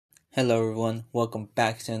Hello, everyone. Welcome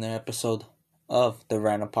back to another episode of the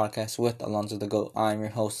Random Podcast with Alonzo the Goat. I'm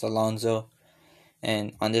your host, Alonzo,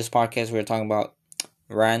 and on this podcast, we're talking about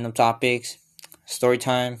random topics, story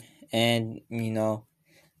time, and in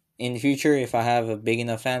the future, if I have a big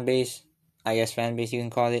enough fan base, fan base you can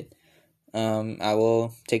call it, I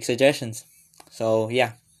will take suggestions. So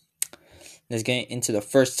yeah, let's get into the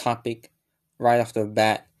first topic right off the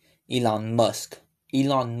bat. Elon Musk.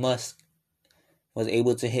 Elon Musk was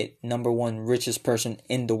able to hit number one richest person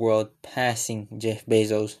in the world, passing Jeff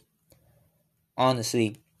Bezos.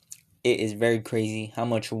 Honestly, it is very crazy how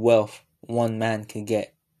much wealth one man could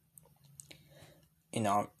get.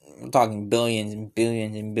 I'm talking billions and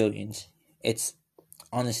billions and billions. It's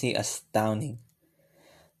honestly astounding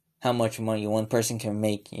how much money one person can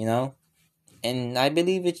make. And I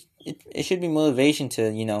believe it should be motivation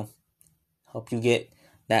to, help you get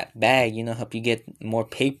that bag, help you get more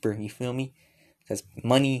paper, you feel me? Because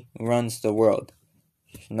money runs the world.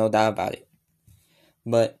 No doubt about it.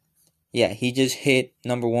 But yeah, he just hit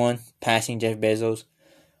number one, passing Jeff Bezos.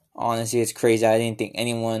 Honestly, it's crazy. I didn't think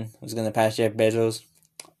anyone was gonna pass Jeff Bezos.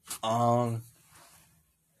 I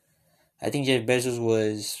think Jeff Bezos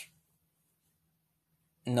was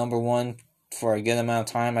number one for a good amount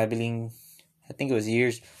of time. I think it was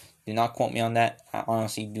years. Do not quote me on that. I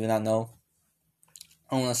honestly do not know.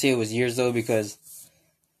 I want to say it was years though because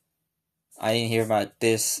I didn't hear about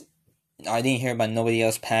this. I didn't hear about nobody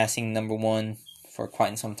else passing number one for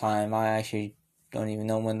quite some time. I actually don't even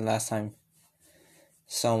know when the last time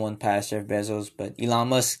someone passed Jeff Bezos, but Elon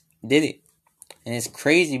Musk did it. And it's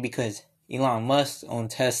crazy because Elon Musk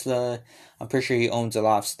owns Tesla. I'm pretty sure he owns a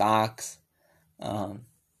lot of stocks.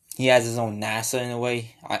 He has his own NASA in a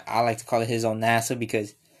way. I like to call it his own NASA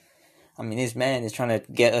because, this man is trying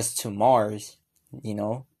to get us to Mars,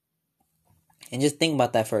 And just think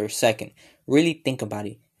about that for a second. Really think about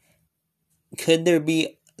it. Could there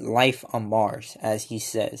be life on Mars, as he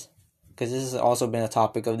says? Because this has also been a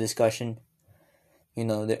topic of discussion.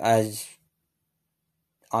 As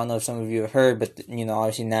I don't know if some of you have heard, but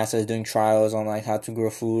obviously NASA is doing trials on like how to grow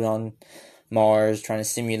food on Mars, trying to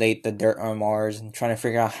simulate the dirt on Mars, and trying to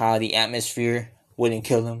figure out how the atmosphere wouldn't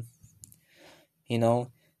kill them.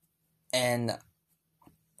 And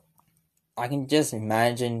I can just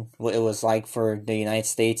imagine what it was like for the United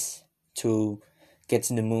States to get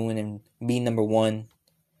to the moon and be number one,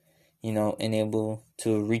 and able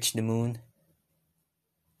to reach the moon.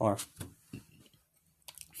 Or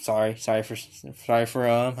sorry for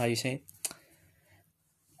how you say it?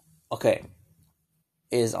 Okay.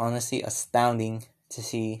 It is honestly astounding to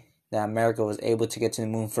see that America was able to get to the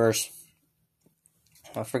moon first.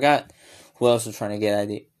 I forgot who else was trying to get at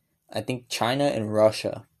it. I think China and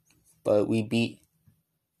Russia, but we beat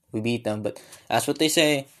them. But that's what they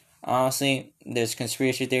say. Honestly, there's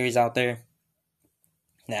conspiracy theories out there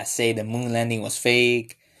that say the moon landing was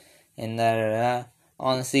fake and da.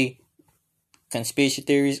 Honestly, conspiracy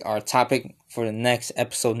theories are a topic for the next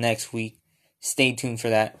episode next week. Stay tuned for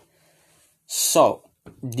that. So,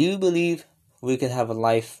 do you believe we could have a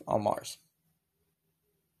life on Mars?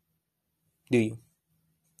 Do you?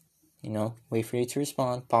 Wait for you to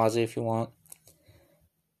respond. Pause it if you want.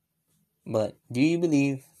 But do you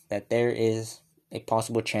believe that there is a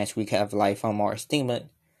possible chance we could have life on Mars? Think about it.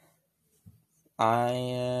 I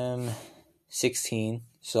am 16,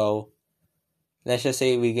 so let's just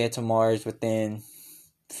say we get to Mars within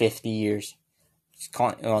 50 years.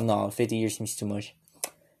 50 years seems too much.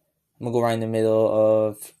 I'm going to go right in the middle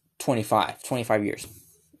of 25 years.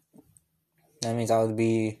 That means I would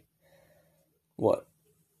be, what?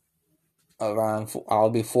 I'll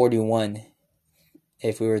be 41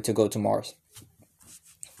 if we were to go to Mars.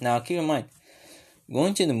 Now, keep in mind,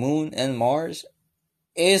 going to the moon and Mars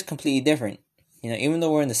is completely different. Even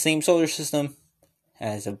though we're in the same solar system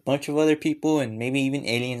as a bunch of other people and maybe even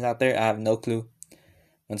aliens out there, I have no clue.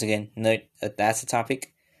 Once again, that's a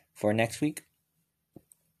topic for next week.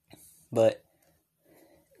 But,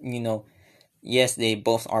 yes, they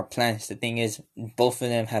both are planets. The thing is, both of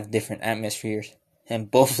them have different atmospheres. And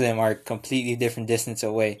both of them are completely different distance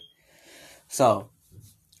away. So,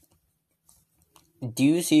 do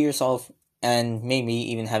you see yourself, and maybe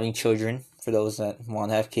even having children, for those that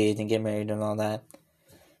want to have kids and get married and all that,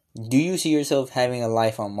 do you see yourself having a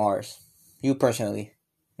life on Mars? You personally.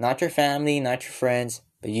 Not your family, not your friends,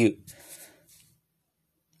 but you.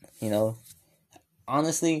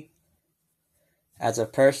 Honestly, as a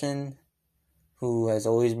person who has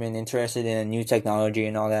always been interested in new technology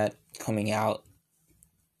and all that coming out,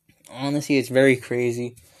 honestly, it's very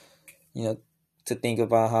crazy, to think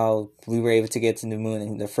about how we were able to get to the moon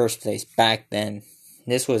in the first place back then.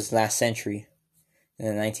 This was last century.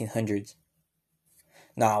 in the 1900s.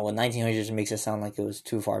 Nah, well, 1900s makes it sound like it was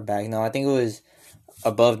too far back. No, I think it was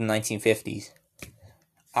above the 1950s.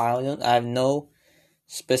 I have no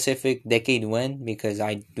specific decade when, because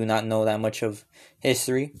I do not know that much of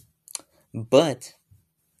history. But,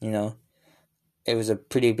 it was a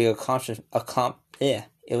pretty big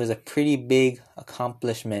it was a pretty big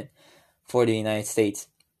accomplishment for the United States.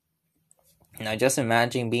 Now, just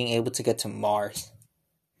imagine being able to get to Mars.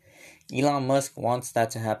 Elon Musk wants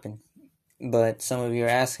that to happen. But some of you are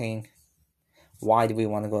asking, why do we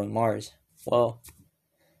want to go to Mars? Well,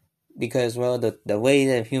 because, the way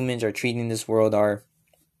that humans are treating this world are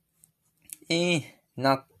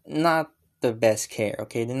not the best care,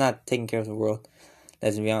 okay? They're not taking care of the world.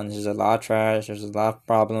 Let's be honest, there's a lot of trash, there's a lot of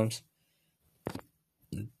problems.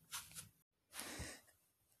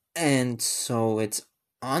 And so it's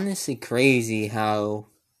honestly crazy how,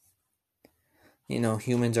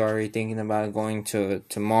 humans are already thinking about going to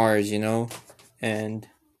Mars, and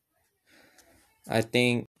I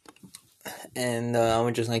think, and I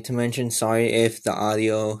would just like to mention, sorry if the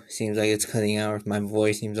audio seems like it's cutting out, if my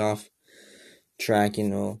voice seems off track,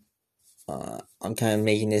 I'm kind of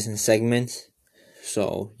making this in segments,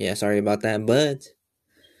 so yeah, sorry about that, but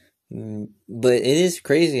it is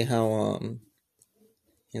crazy how,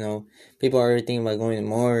 people are already thinking about going to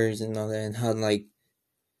Mars and all that, and how, like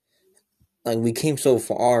we came so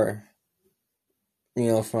far,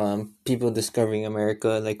 from people discovering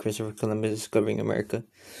America, like Christopher Columbus discovering America,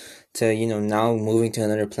 to, now moving to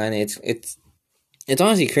another planet. It's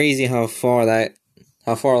honestly crazy how far like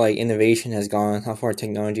innovation has gone, how far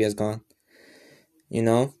technology has gone,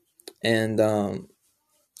 and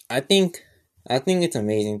I think it's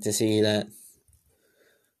amazing to see that,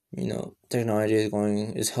 technology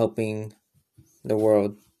is helping the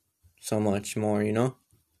world so much more,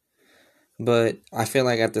 But I feel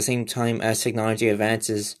like at the same time as technology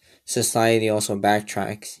advances, society also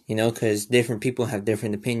backtracks, because different people have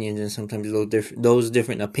different opinions, and sometimes those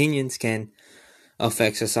different opinions can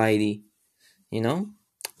affect society,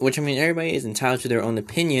 Which, everybody is entitled to their own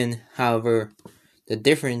opinion. However, the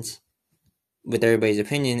difference with everybody's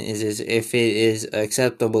opinion is if it is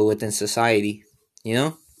acceptable within society,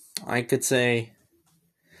 I could say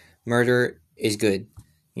murder is good.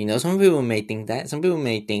 Some people may think that. Some people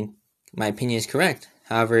may think my opinion is correct.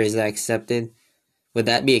 However, is that accepted? Would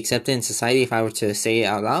that be accepted in society if I were to say it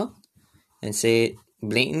out loud and say it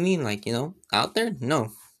blatantly, out there?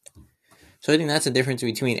 No. So I think that's the difference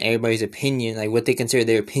between everybody's opinion, like what they consider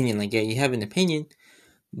their opinion. Like, yeah, you have an opinion,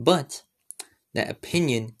 but that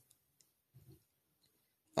opinion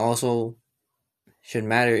also should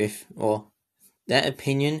matter that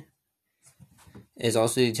opinion is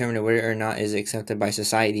also determined whether or not is accepted by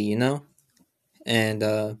society, And,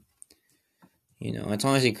 it's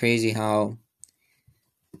honestly crazy how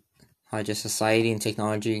just society and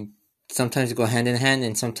technology sometimes go hand in hand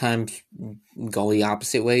and sometimes go the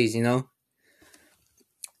opposite ways,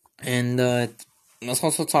 And let's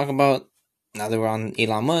also talk about, now that we're on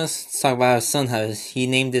Elon Musk, let's talk about his son. How he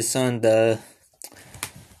named his son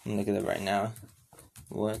I'm looking at it right now.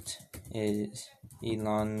 What is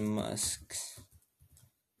Elon Musk's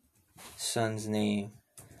son's name?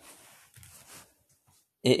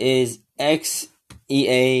 It is XEAAX.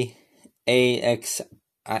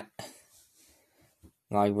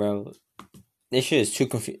 Like, bro, this shit is too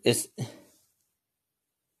confusing. It's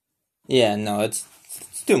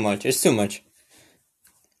too much. It's too much.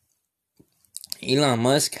 Elon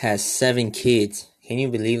Musk has 7 kids. Can you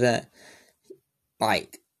believe that?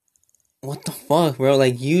 Like, what the fuck, bro?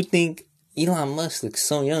 Like, you think Elon Musk looks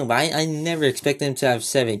so young, but I never expected him to have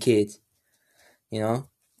 7 kids.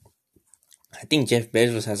 I think Jeff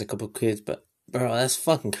Bezos has a couple kids, but bro, that's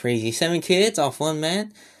fucking crazy. 7 kids off one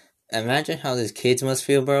man? Imagine how these kids must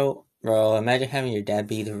feel, bro. Bro, imagine having your dad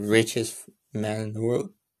be the richest man in the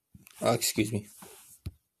world. Oh, excuse me.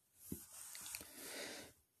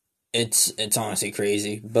 It's honestly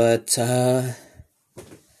crazy, but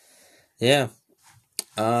yeah.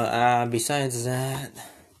 Besides that,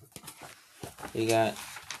 we got,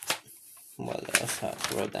 what else? I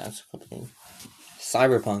wrote down a couple things.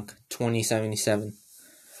 Cyberpunk 2077.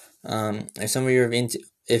 If some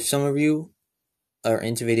of you are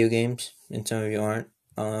into video games and some of you aren't,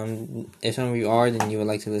 if some of you are, then you would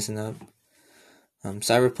like to listen up.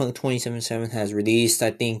 Cyberpunk 2077 has released,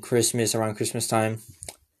 I think, around Christmas time.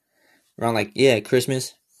 Around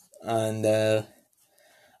Christmas. And a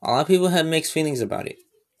lot of people have mixed feelings about it.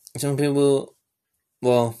 Some people,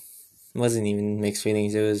 it wasn't even mixed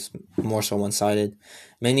feelings, it was more so one-sided.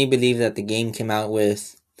 Many believe that the game came out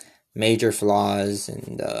with major flaws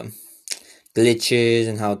and glitches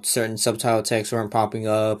and how certain subtitle text weren't popping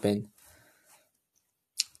up, and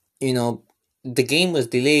the game was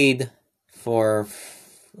delayed for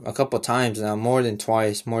a couple times now, more than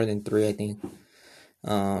twice, more than three, I think.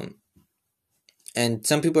 And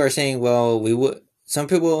some people are saying, well, some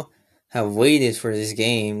people have waited for this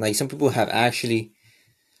game. Like, some people have actually,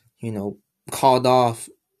 called off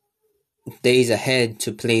days ahead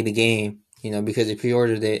to play the game, because they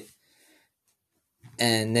pre-ordered it,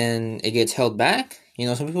 and then it gets held back.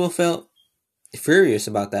 Some people felt furious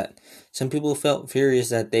about that. Some people felt furious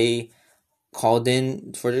that they called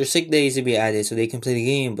in for their sick days to be added so they can play the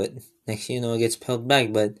game, but next it gets held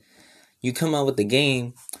back. But you come out with the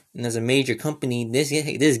game, and as a major company,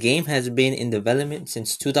 this game has been in development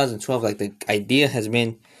since 2012. Like, the idea has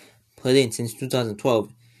been put in since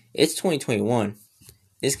 2012. It's 2021.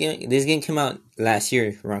 This game came out last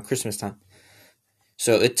year around Christmas time.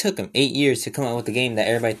 So it took them 8 years to come out with the game that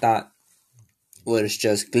everybody thought was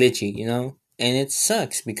just glitchy, And it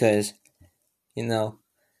sucks because,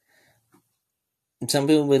 some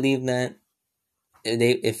people believe that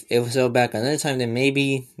if it was held back another time, then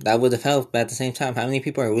maybe that would have helped. But at the same time, how many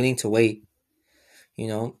people are willing to wait?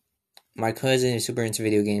 My cousin is super into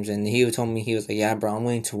video games, and he told me, he was like, "Yeah, bro, I'm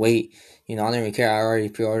willing to wait. I don't even care. I already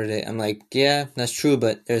pre-ordered it." I'm like, "Yeah, that's true,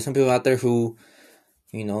 but there's some people out there who,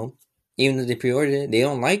 even though they pre-ordered it, they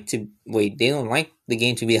don't like to wait. They don't like the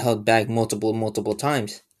game to be held back multiple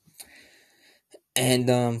times.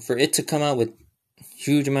 And for it to come out with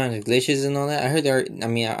huge amount of glitches and all that, I heard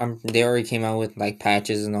they already came out with like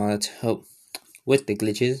patches and all that to help with the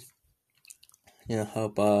glitches,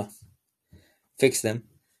 help fix them.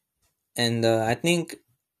 And I think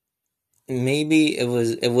maybe it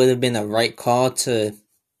would have been a right call to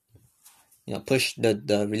push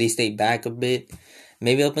the release date back a bit,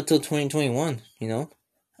 maybe up until 2021.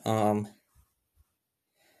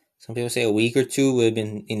 Some people say a week or two would have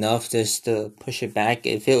been enough just to push it back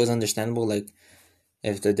if it was understandable. Like,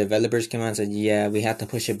 if the developers came out and said, "Yeah, we have to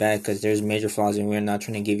push it back because there's major flaws and we're not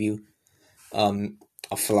trying to give you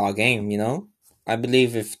a flaw game," I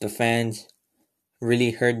believe if the fans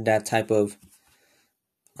really heard that type of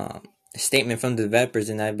statement from the developers,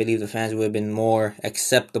 and I believe the fans would have been more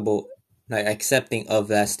accepting of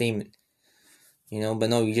that statement. But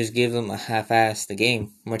no, you just give them a half-assed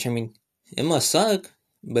game, which, it must suck,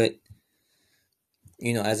 but,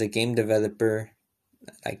 as a game developer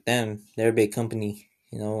like them, they're a big company,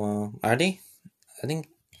 are they? I think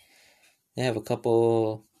they have a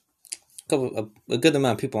good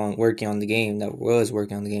amount of people working on the game, that was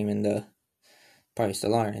working on the game, and probably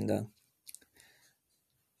still are, and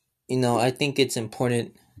I think it's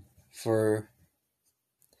important for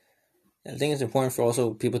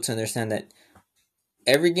also people to understand that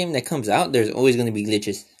every game that comes out, there's always going to be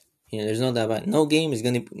glitches. There's no doubt about it. No game is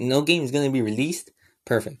going to be released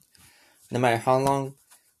perfect. No matter how long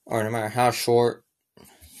or no matter how short,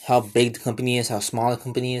 how big the company is, how small the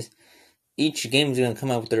company is, each game is going to come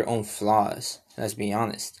out with their own flaws. Let's be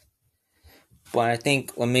honest. But I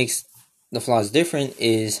think what makes the flaws different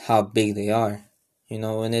is how big they are. And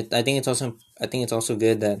I think it's also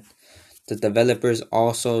good that the developers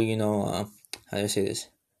also, how do I say this?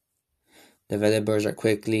 Developers are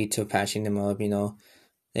quickly to patching them up.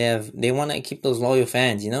 They want to keep those loyal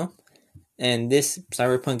fans. And this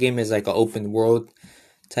Cyberpunk game is like an open world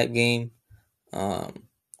type game.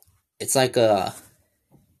 It's like a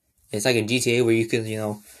GTA where you could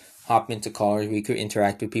hop into cars, where you could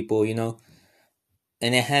interact with people. And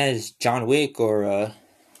it has John Wick or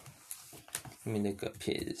let me look up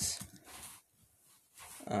his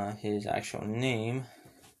actual name.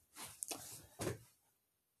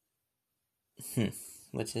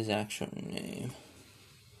 What's his actual name?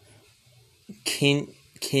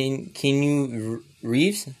 Keanu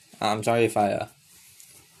Reeves. I'm sorry if I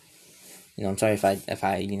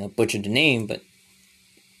butchered the name, but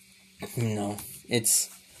it's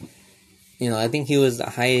I think he was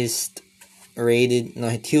the highest rated. No,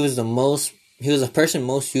 he was the person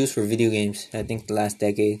most used for video games, I think, the last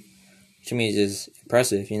decade, which is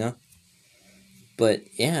impressive, But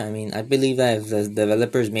yeah, I believe that if the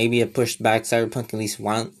developers maybe have pushed back Cyberpunk at least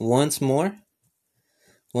once more,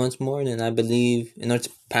 then I believe, in order to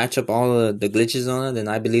patch up all the glitches on it, then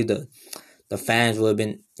I believe the fans would have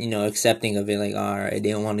been, accepting of it. Like, alright,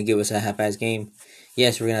 they don't want to give us a half-ass game.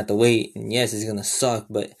 Yes, we're gonna have to wait, and yes, it's gonna suck,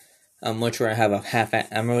 but I'd much rather have a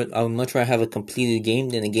completed game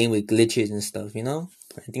than a game with glitches and stuff, I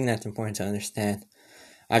think that's important to understand.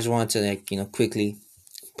 I just wanted to, quickly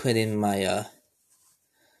put in my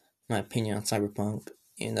opinion on Cyberpunk,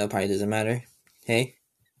 and that probably doesn't matter. Hey,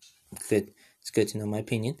 it's good to know my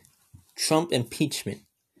opinion. Trump impeachment.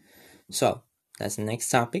 So that's the next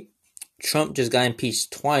topic. Trump just got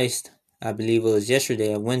impeached twice. I believe it was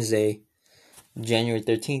yesterday, Wednesday, January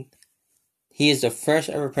 13th. He is the first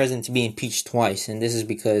ever president to be impeached twice, and this is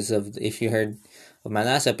because of, if you heard of my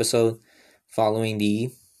last episode, following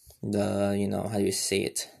the how do you say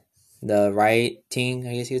it, the rioting,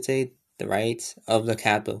 I guess you would say, the riots of the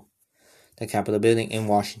Capitol building in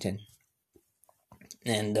Washington.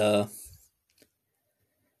 And I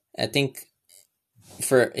think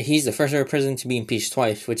he's the first ever president to be impeached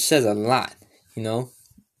twice, which says a lot,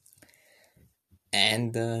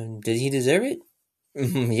 And did he deserve it?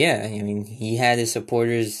 Yeah, I mean, he had his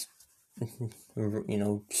supporters,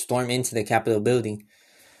 storm into the Capitol building,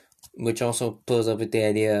 which also pulls up with the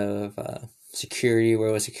idea of security,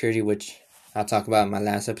 where was security, which I'll talk about in my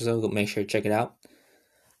last episode. Go make sure to check it out.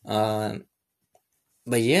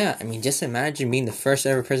 But yeah, I mean, just imagine being the first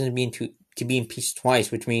ever president to be impeached twice,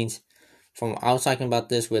 which means, I was talking about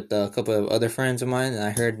this with a couple of other friends of mine, and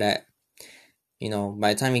I heard that,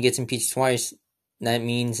 by the time he gets impeached twice, that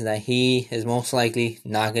means that he is most likely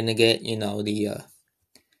not going to get, the,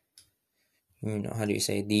 how do you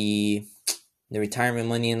say, the retirement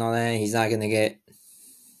money and all that. He's not going to get,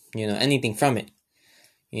 anything from it.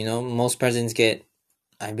 Most presidents get,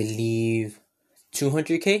 I believe,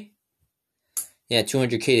 $200K? Yeah,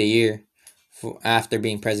 $200K a year after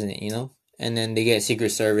being president, And then they get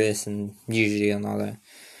Secret Service and usually and all that.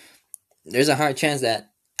 There's a high chance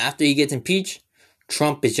that after he gets impeached,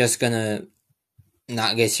 Trump is just going to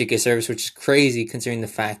not get Secret Service, which is crazy considering the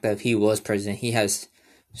fact that if he was president, he has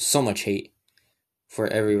so much hate for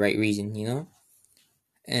every right reason,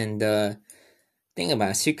 And think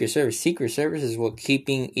about it, Secret Service. Secret Service is what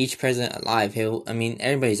keeping each president alive.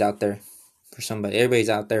 Everybody's out there for somebody. Everybody's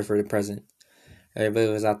out there for the president. Everybody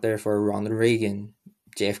was out there for Ronald Reagan,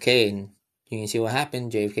 JFK, and you can see what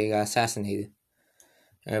happened. JFK got assassinated.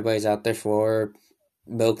 Everybody's out there for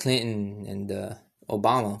Bill Clinton and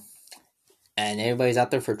Obama. And everybody's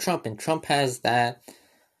out there for Trump. And Trump has that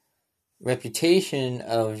reputation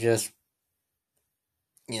of just,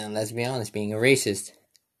 let's be honest, being a racist.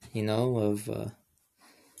 For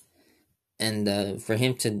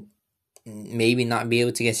him to maybe not be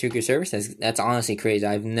able to get Secret Service, that's honestly crazy.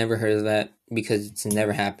 I've never heard of that because it's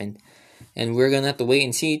never happened. And we're going to have to wait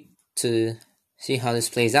and see how this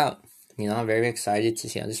plays out. I'm very excited to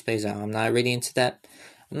see how this plays out. I'm not really into that.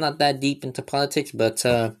 I'm not that deep into politics, but,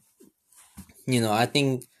 I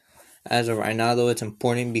think as of right now, though, it's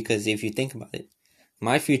important because if you think about it,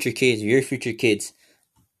 my future kids, your future kids,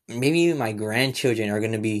 maybe even my grandchildren are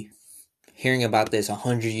going to be hearing about this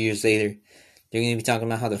 100 years later. They're going to be talking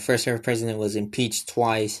about how the first ever president was impeached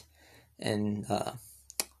twice and, how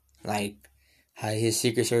his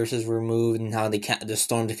Secret Services were removed and how they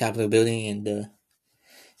stormed the Capitol building. And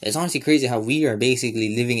it's honestly crazy how we are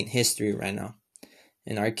basically living in history right now.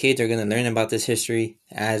 And our kids are going to learn about this history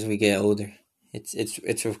as we get older. It's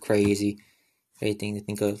a crazy thing to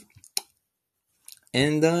think of.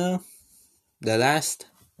 And the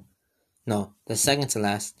second to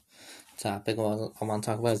last topic I want to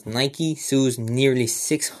talk about is Nike sues nearly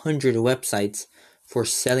 600 websites for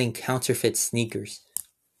selling counterfeit sneakers.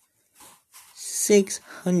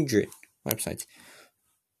 600 websites.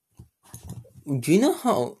 Do you know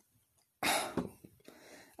how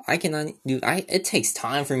it takes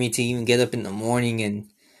time for me to even get up in the morning and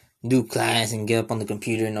do class and get up on the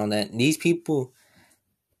computer and all that. These people,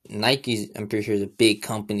 Nike's, I'm pretty sure, is a big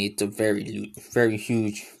company. It's a very, very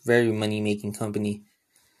huge, very money-making company.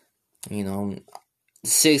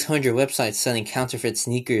 600 websites selling counterfeit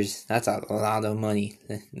sneakers. That's a lot of money.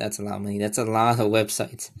 That's a lot of money. That's a lot of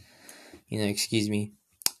websites. Excuse me.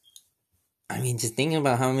 Just thinking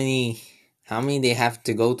about how many they have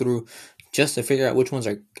to go through just to figure out which ones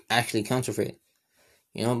are actually counterfeit.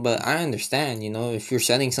 But I understand, if you're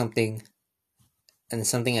selling something and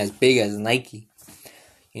something as big as Nike,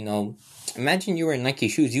 imagine you were in Nike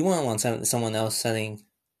shoes. You wouldn't want someone else selling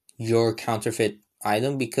your counterfeit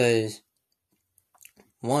item because,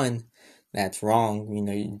 one, that's wrong.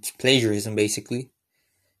 It's plagiarism, basically.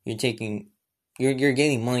 You're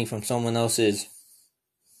getting money from someone else's,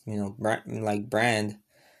 brand,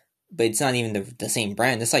 but it's not even the same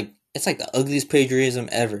brand. It's like the ugliest plagiarism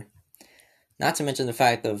ever. Not to mention the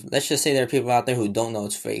fact of, let's just say there are people out there who don't know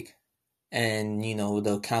it's fake. And,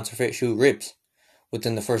 the counterfeit shoe rips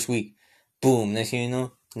within the first week. Boom, next thing you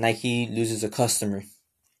know, Nike loses a customer.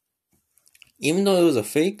 Even though it was a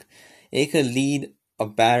fake, it could lead a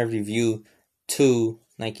bad review to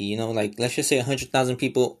Nike. Let's just say 100,000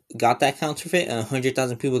 people got that counterfeit and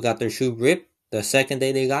 100,000 people got their shoe ripped the second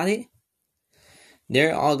day they got it.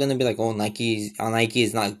 They're all going to be like, oh, Nike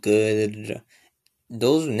is not good.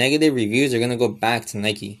 those negative reviews are gonna go back to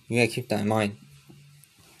Nike. You gotta keep that in mind.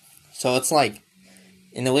 So it's like,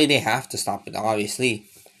 in a way, they have to stop it, obviously,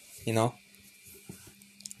 you know,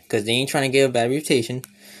 because they ain't trying to get a bad reputation.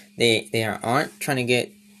 They aren't trying to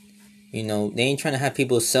get, you know, they ain't trying to have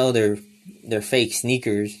people sell their fake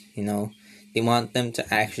sneakers. You know, they want them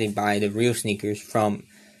to actually buy the real sneakers from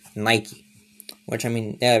Nike, which, I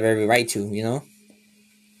mean, they have every right to, you know.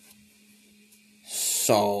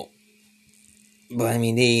 So, but I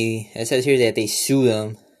mean, it says here that they sue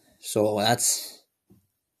them, so that's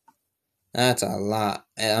a lot.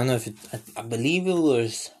 I don't know if I believe it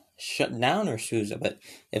was shut down or sued, but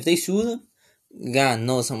if they sue them, God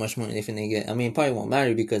knows how much money they get. I mean, it probably won't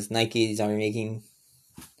matter because Nike is already making.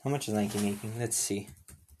 How much is Nike making? Let's see.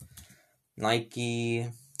 Nike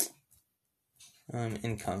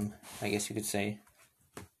income, I guess you could say.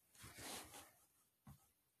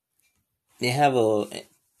 They have a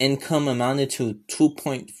income amounted to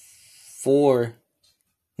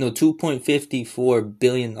 $2.54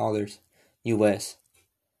 billion US.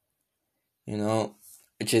 You know,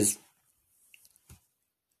 which is,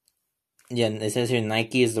 yeah, it says here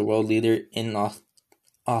Nike is the world leader in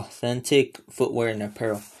authentic footwear and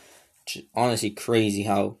apparel. Which is honestly crazy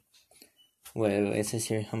how. Wait, it says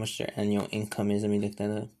here how much their annual income is. Let me look that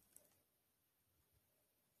up.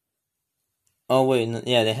 Oh wait, no,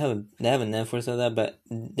 yeah, they have a net worth of that, but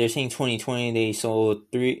they're saying 2020 they sold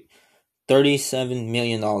 $37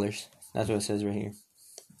 million. That's what it says right here.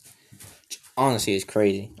 Honestly, it's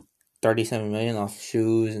crazy. 37 million off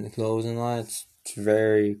shoes and clothes and all that. It's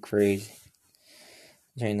very crazy.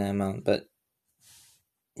 During that amount, but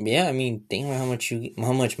yeah, I mean, think about how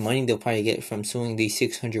much money they'll probably get from suing these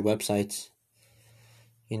 600 websites.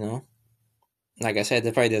 You know, like I said,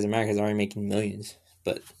 that probably doesn't matter because they're already making millions.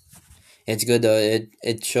 But it's good though.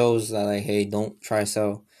 It shows that, like, hey, don't try to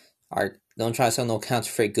sell no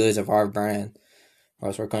counterfeit goods of our brand, or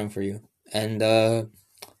else we're coming for you. And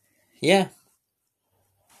yeah,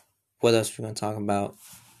 what else are we gonna talk about?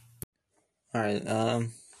 All right, there's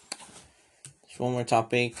one more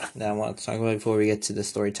topic that I want to talk about before we get to the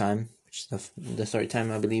story time. Which the story time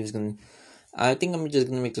I believe is gonna. I think I'm just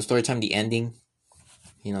gonna make the story time the ending.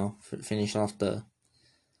 You know, finish off the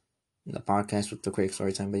podcast with the quick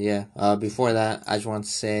story time. But yeah, before that, I just want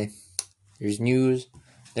to say there's news.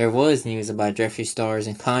 There was news about Jeffree Stars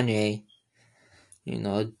and Kanye. You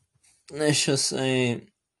know, let's just say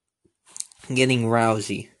getting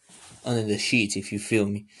Rousey under the sheets, if you feel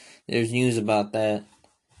me. There's news about that.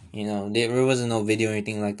 You know, there wasn't no video or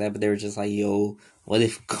anything like that, but they were just like, yo, what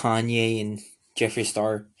if Kanye and Jeffree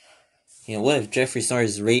Star, you know, what if Jeffree Star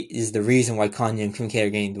is the reason why Kanye and Kim K are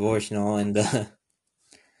getting divorced, you know, and,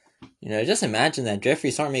 you know, just imagine that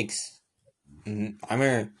Jeffree Star makes, I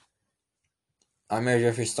remember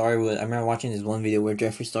Jeffree Star I remember watching this one video where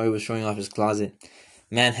Jeffree Star was showing off his closet.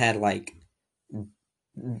 Man had like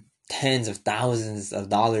tens of thousands of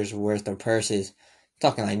dollars worth of purses.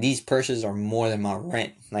 Talking like these purses are more than my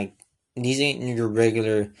rent. Like, these ain't your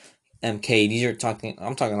regular MK.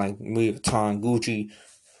 I'm talking like Louis Vuitton, Gucci,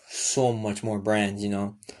 so much more brands, you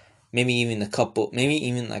know. Maybe even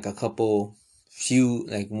like a couple few,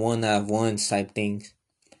 like one out of ones type things.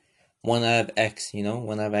 One out of X, you know,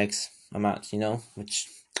 one out of X amounts, you know, which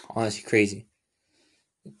honestly crazy.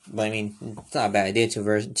 But I mean, it's not a bad idea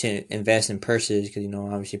to invest in purses because, you know,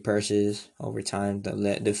 obviously purses over time,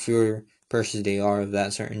 the fewer purses they are of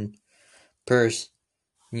that certain purse.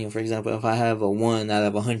 You know, for example, if I have a 1 out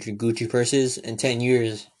of 100 Gucci purses in 10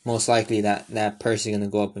 years, most likely that purse is gonna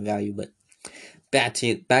go up in value. But back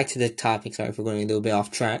to the topic. Sorry for going a little bit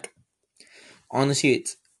off track. Honestly,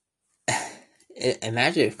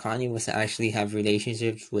 imagine if Kanye was to actually have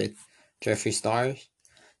relationships with Jeffree Stars.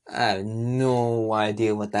 I have no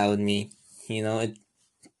idea what that would mean. You know,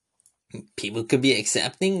 people could be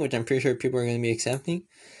accepting, which I'm pretty sure people are going to be accepting,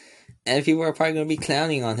 and people are probably going to be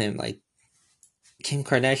clowning on him. Like, Kim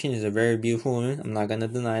Kardashian is a very beautiful woman. I'm not going to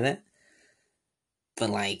deny that. But,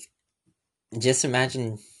 like, just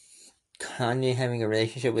imagine Kanye having a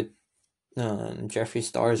relationship with Jeffree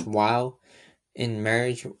Stars while in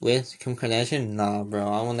marriage with Kim Kardashian. Nah, bro.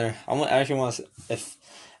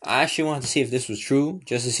 I actually want to see if this was true,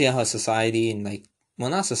 just to see how society and, like, well,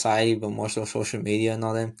 not society, but more so social media and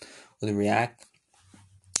all that would react.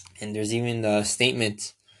 And there's even the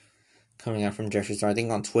statements coming out from Jeffree Star, I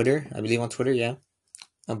think on Twitter, yeah,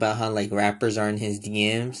 about how, like, rappers are in his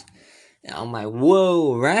DMs. And I'm like,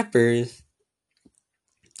 whoa, rappers?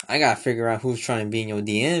 I gotta figure out who's trying to be in your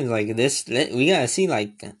DMs. Like, we gotta see,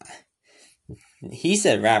 like, he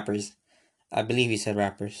said rappers. I believe he said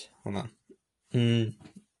rappers. Hold on.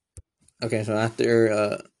 Okay, so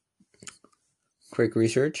after quick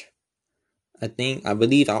research. I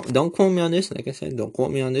believe. Don't quote me on this. Like I said, don't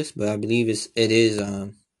quote me on this. But I believe it is.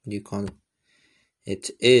 What do you call it?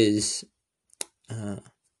 It is.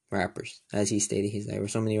 Rappers, as he stated. He's like,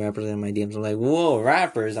 there's so many rappers in my DMs. I'm like, whoa,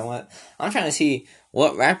 rappers. I'm trying to see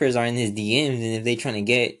what rappers are in his DMs and if they trying to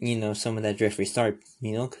get, some of that Jeffree Star,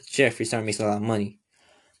 because Jeffree Star makes a lot of money.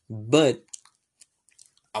 But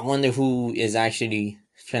I wonder who is actually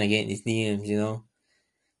trying to get in his DMs.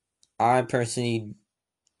 I personally,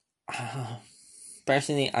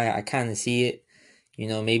 I kind of see it.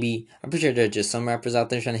 Maybe I'm pretty sure there are just some rappers out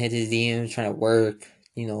there trying to hit his DMs, trying to work.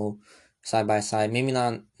 Side by side. Maybe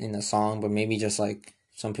not in a song, but maybe just like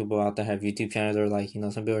some people out there have YouTube channels, or like,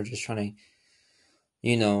 some people are just trying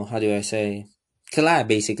to, how do I say, collab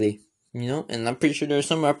basically. And I'm pretty sure there are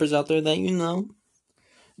some rappers out there that,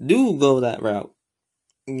 do go that route.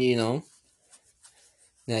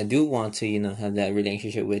 That do want to, have that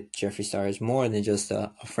relationship with Jeffree Star is more than just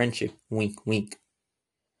a friendship. Wink, wink.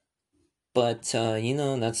 But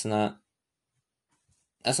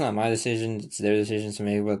that's not my decision. It's their decision to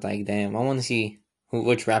make. But like, damn, I want to see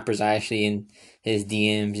which rappers are actually in his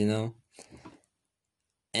DMs.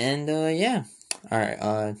 And yeah, all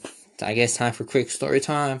right. I guess time for quick story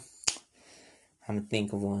time. I'm gonna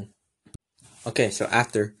think of one. Okay, so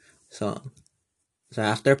after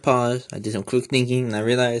pause, I did some quick thinking, and I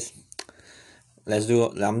realized I'm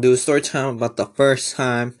gonna do a story time about the first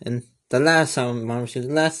time and the last time. The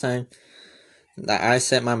last time that I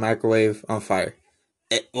set my microwave on fire.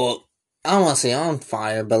 Well, I don't want to say on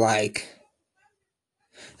fire, but like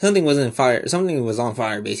something was on fire. Something was on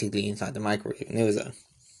fire basically inside the microwave, and it was a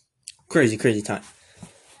crazy, crazy time.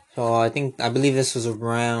 So I believe this was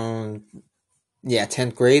around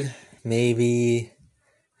 10th grade, maybe.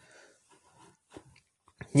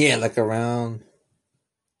 Yeah, like around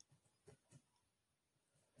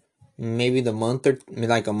maybe the month or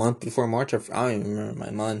like a month before March. I don't even remember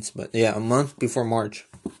my months, but yeah, a month before March.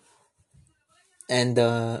 And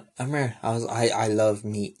I remember I love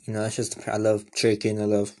meat. That's just I love chicken. I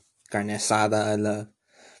love carne asada. I love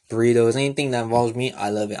burritos. Anything that involves meat, I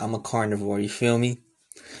love it. I'm a carnivore. You feel me?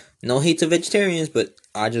 No hate to vegetarians, but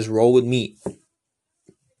I just roll with meat.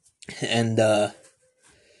 And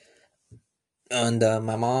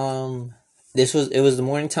my mom. It was the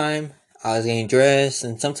morning time. I was getting dressed,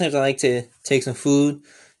 and sometimes I like to take some food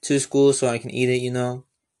to school so I can eat it.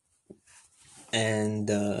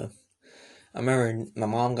 And I remember my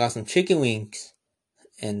mom got some chicken wings,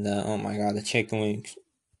 and oh my god, the chicken wings,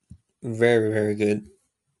 very, very good.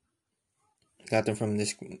 Got them from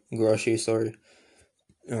this grocery store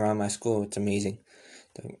around my school. It's amazing.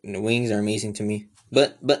 The wings are amazing to me.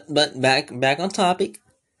 But back on topic.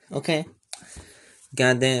 Okay.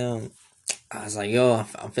 Goddamn. I was like, yo,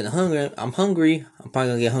 I'm feeling hungry. I'm hungry. I'm probably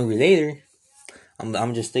gonna get hungry later.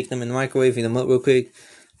 I'm just stick them in the microwave, heat them up real quick,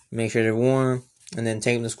 make sure they're warm, and then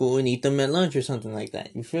take them to school and eat them at lunch or something like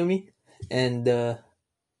that. You feel me? And I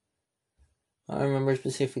remember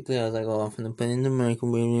specifically, I was like, oh, I'm gonna put it in the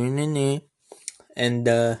microwave, and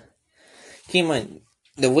keep in mind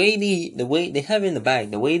the way they have it in the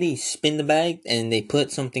bag, the way they spin the bag and they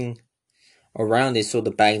put something around it so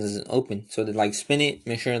the bag doesn't open. So they like spin it,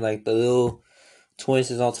 make sure like the little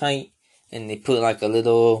twist is all tight, and they put like a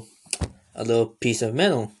little piece of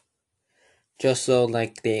metal just so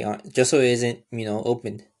just so it isn't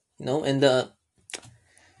opened. And I'm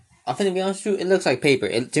gonna be honest with you, it looks like paper.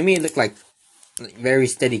 To me, it looked like very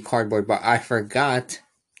steady cardboard, but I forgot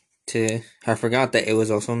that it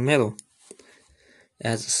was also metal. It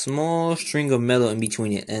has a small string of metal in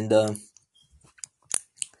between it, and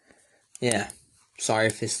yeah. Sorry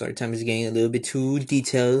if this story time is getting a little bit too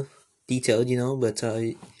detailed, but it's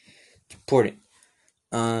important.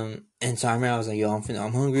 And so I remember I was like, yo,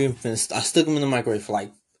 I'm hungry. I stuck them in the microwave for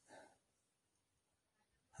like,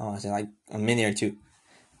 I want to say like a minute or two.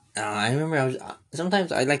 I remember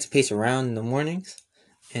sometimes I like to pace around in the mornings,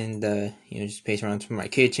 and just pace around from my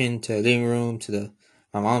kitchen to the living room to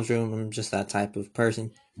my mom's room. I'm just that type of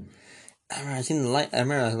person. I remember I seen the light. I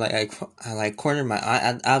remember I like cornered my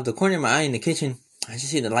eye out of the corner of my eye in the kitchen. I just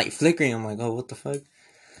see the light flickering. I'm like, oh, what the fuck?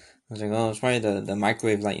 I was like, oh, it's probably the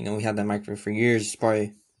microwave light. We had that microwave for years. It's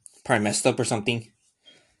probably messed up or something.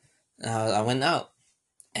 I went out,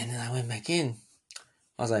 and then I went back in.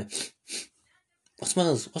 I was like, what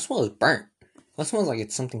smells burnt? What smells like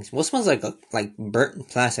it's something? What smells like burnt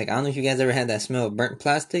plastic? I don't know if you guys ever had that smell of burnt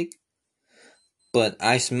plastic, but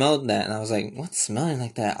I smelled that and I was like, what's smelling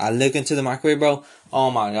like that? I look into the microwave, bro.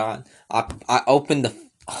 Oh my god! I opened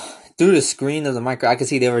through the screen of the microwave. I could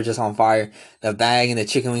see they were just on fire. The bag and the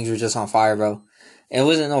chicken wings were just on fire, bro. It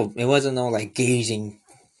wasn't no like gauging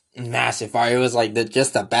massive fire. It was like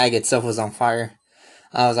just the bag itself was on fire.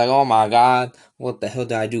 I was like, oh my god, what the hell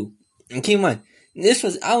did I do? And keep in mind,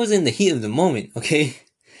 I was in the heat of the moment, okay?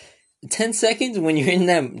 10 seconds when you're in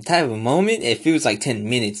that type of moment, it feels like 10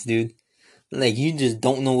 minutes, dude. Like, you just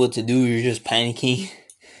don't know what to do, you're just panicking.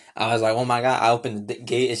 I was like, oh my god, I opened the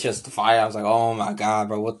gate, it's just fire. I was like, oh my god,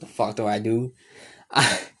 bro, what the fuck do I do?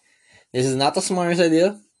 This is not the smartest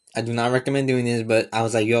idea. I do not recommend doing this, but I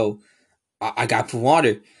was like, yo, I gotta put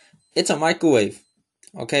water. It's a microwave,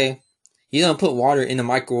 okay? You don't put water in the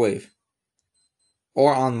microwave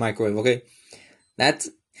or on the microwave, okay? That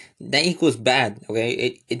equals bad,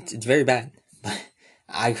 okay? It's very bad.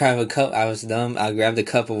 I grabbed a cup. I was dumb. I grabbed a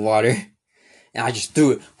cup of water and I just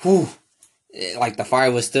threw it. Whew! Like the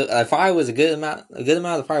fire was still. The fire was a good amount. A good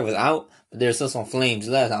amount of the fire was out, but there's still some flames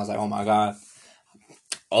left. I was like, oh my god!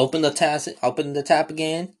 Open the tap. Open the tap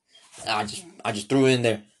again. I just threw it in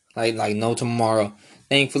there like no tomorrow.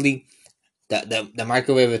 Thankfully, the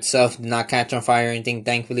microwave itself did not catch on fire or anything.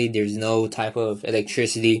 Thankfully, there's no type of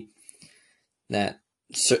electricity that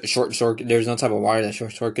short circuit. There's no type of wire that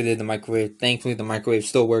short circuited the microwave. Thankfully, the microwave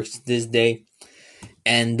still works to this day.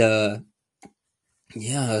 And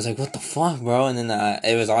yeah, I was like, what the fuck, bro? And then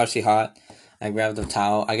it was obviously hot. I grabbed a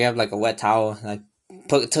towel. I grabbed like a wet towel. And I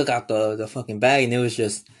took out the fucking bag, and it was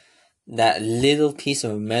just that little piece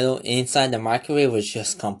of metal inside the microwave was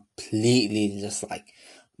just completely just like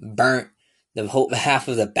burnt. The whole half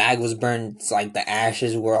of the bag was burned. It's like the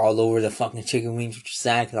ashes were all over the fucking chicken wings, which is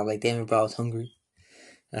sad because I was like, damn it, bro, I was hungry.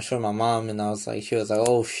 And I showed my mom, and I was like, she was like,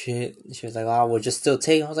 oh shit. She was like, oh, we'll just still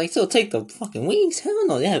take. I was like, still take the fucking wings? Hell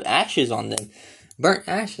no, they have ashes on them, burnt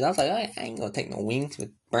ashes. I was like, I ain't gonna take no wings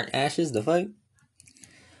with burnt ashes. The fuck.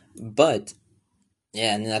 But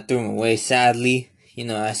yeah, and then I threw them away. Sadly,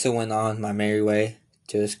 I still went on my merry way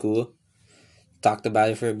to school. Talked about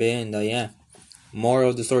it for a bit, and yeah. Moral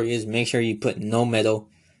of the story is make sure you put no metal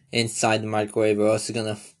inside the microwave, or else it's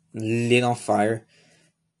gonna lit on fire.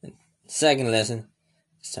 Second lesson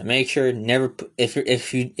is to make sure never put,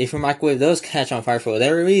 if your microwave does catch on fire for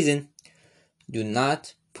whatever reason, do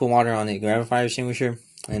not put water on it. Grab a fire extinguisher,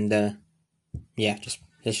 and yeah,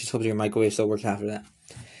 let's just hope your microwave still works after that.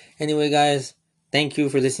 Anyway, guys, thank you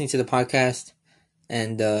for listening to the podcast,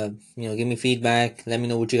 and give me feedback. Let me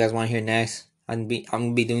know what you guys want to hear next. I'm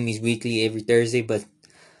gonna be doing these weekly every Thursday, but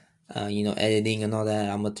editing and all that,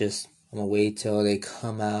 I'm gonna wait till they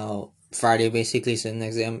come out Friday, basically. So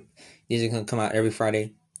next day, these are gonna come out every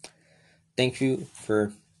Friday. Thank you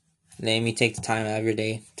for letting me take the time out of your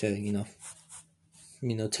day to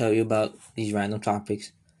tell you about these random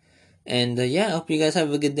topics. And yeah, I hope you guys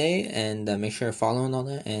have a good day, and make sure to follow and all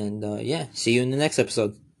that. And yeah, see you in the next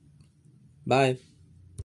episode. Bye.